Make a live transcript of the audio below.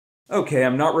Okay,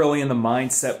 I'm not really in the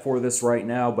mindset for this right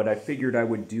now, but I figured I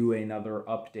would do another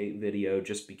update video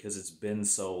just because it's been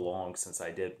so long since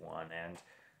I did one, and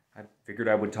I figured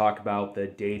I would talk about the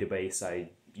database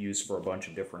I use for a bunch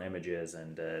of different images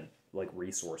and like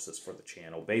resources for the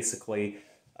channel. Basically,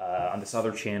 on this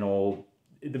other channel,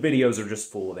 the videos are just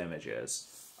full of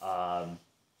images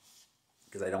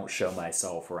because I don't show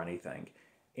myself or anything.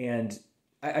 And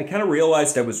I kind of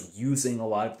realized I was using a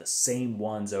lot of the same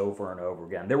ones over and over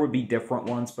again. There would be different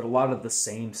ones, but a lot of the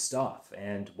same stuff.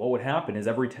 And what would happen is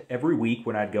every week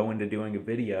when I'd go into doing a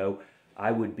video,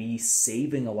 I would be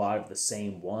saving a lot of the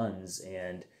same ones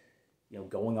and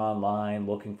going online,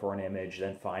 looking for an image,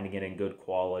 then finding it in good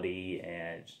quality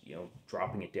and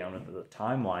dropping it down into the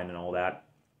timeline and all that.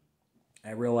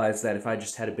 I realized that if I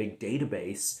just had a big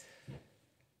database,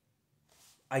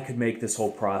 I could make this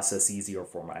whole process easier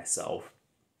for myself.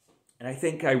 And I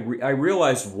think I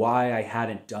realized why I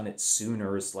hadn't done it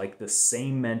sooner is like the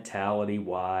same mentality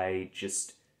why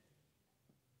just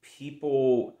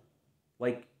people,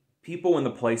 like people in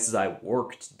the places I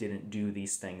worked didn't do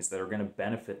these things that are going to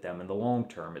benefit them in the long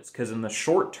term. It's because in the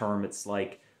short term, it's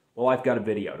like, well, I've got a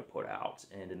video to put out.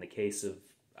 And in the case of,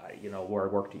 where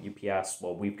I worked at UPS,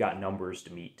 well, we've got numbers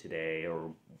to meet today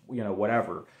or,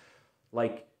 whatever.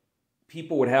 Like,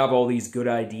 people would have all these good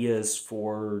ideas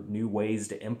for new ways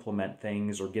to implement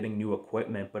things or getting new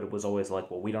equipment, but it was always like,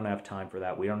 well, we don't have time for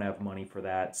that. We don't have money for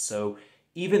that. So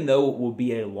even though it will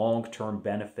be a long-term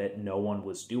benefit, no one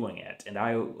was doing it. And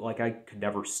I could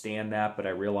never stand that, but I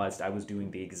realized I was doing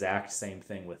the exact same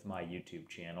thing with my YouTube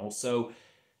channel. So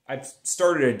I've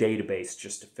started a database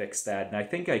just to fix that. And I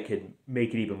think I could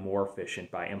make it even more efficient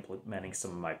by implementing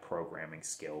some of my programming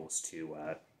skills to,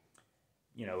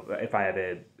 if I have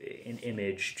an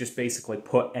image, just basically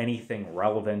put anything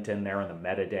relevant in there in the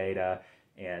metadata,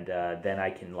 and then I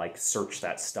can like search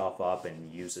that stuff up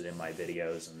and use it in my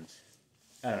videos. And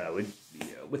I don't know,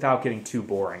 without getting too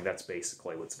boring, that's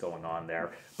basically what's going on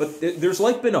there. But there's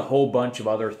like been a whole bunch of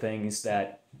other things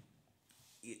that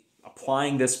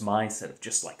applying this mindset of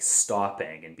just like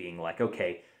stopping and being like,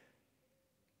 okay,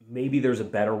 maybe there's a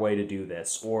better way to do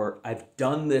this, or I've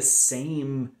done this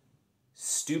same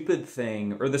stupid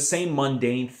thing or the same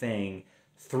mundane thing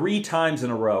 3 times in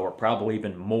a row, or probably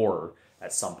even more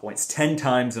at some points, 10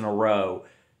 times in a row,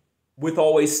 with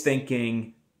always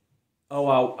thinking, oh,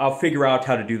 I'll figure out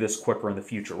how to do this quicker in the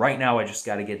future. Right now, I just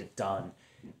got to get it done.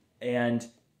 And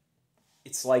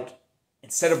it's like,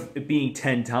 instead of it being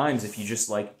 10 times, if you just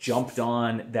like jumped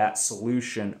on that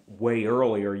solution way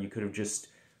earlier, you could have just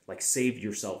like saved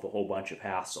yourself a whole bunch of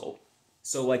hassle.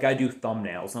 So, like, I do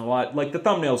thumbnails, and a lot, like, the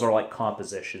thumbnails are like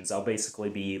compositions. I'll basically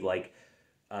be, like,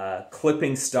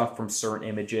 clipping stuff from certain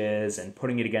images and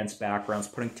putting it against backgrounds,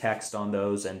 putting text on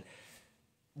those, and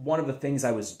one of the things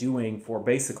I was doing for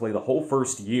basically the whole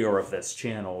first year of this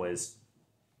channel is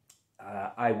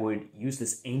I would use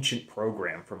this ancient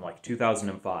program from, like,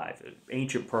 2005, an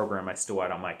ancient program I still had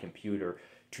on my computer,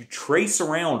 to trace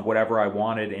around whatever I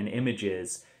wanted in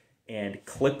images and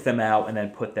clip them out and then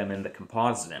put them in the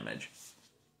composite image.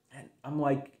 And I'm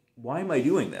like, why am I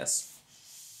doing this?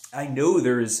 I know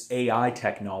there's AI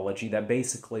technology that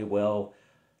basically will,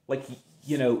 like,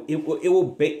 it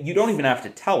will you don't even have to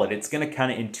tell it. It's going to kind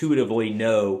of intuitively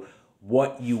know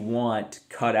what you want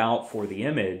cut out for the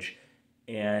image.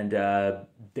 And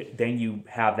then you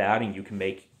have that and you can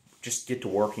just get to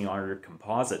working on your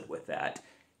composite with that.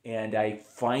 And I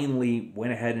finally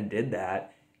went ahead and did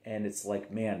that. And it's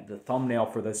like, man, the thumbnail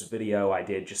for this video I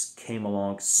did just came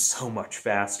along so much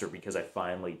faster because I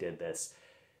finally did this.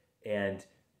 And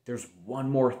there's one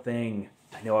more thing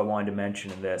I know I wanted to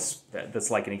mention in this that's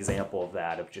like an example of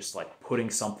that, of just like putting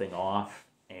something off.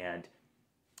 And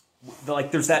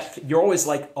like there's that, you're always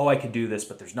like, oh, I could do this,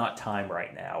 but there's not time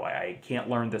right now. I can't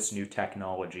learn this new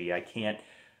technology. I can't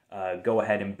go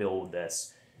ahead and build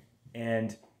this.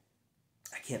 And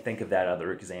I can't think of that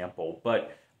other example.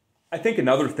 But I think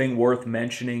another thing worth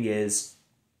mentioning is,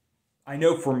 I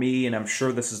know for me, and I'm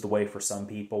sure this is the way for some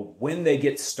people, when they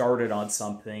get started on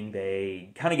something,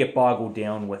 they kind of get boggled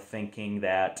down with thinking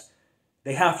that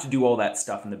they have to do all that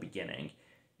stuff in the beginning.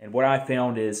 And what I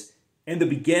found is, in the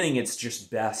beginning, it's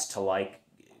just best to like,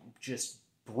 just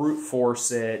brute force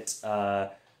it,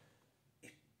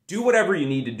 do whatever you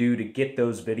need to do to get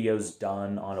those videos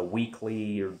done on a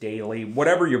weekly or daily,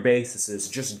 whatever your basis is,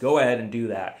 just go ahead and do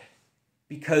that.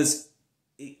 Because,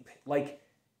 like,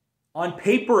 on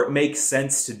paper, it makes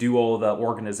sense to do all the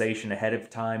organization ahead of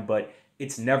time, but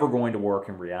it's never going to work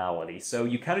in reality. So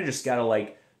you kind of just got to,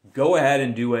 like, go ahead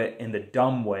and do it in the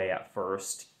dumb way at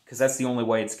first, because that's the only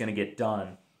way it's going to get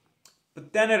done.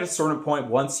 But then at a certain point,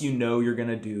 once you know you're going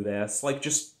to do this, like,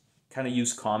 just kind of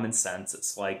use common sense.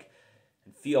 It's like,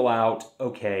 and feel out,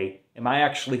 okay, am I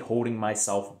actually holding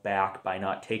myself back by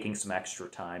not taking some extra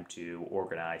time to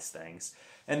organize things?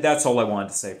 And that's all I wanted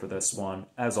to say for this one.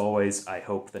 As always, I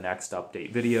hope the next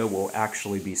update video will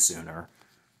actually be sooner.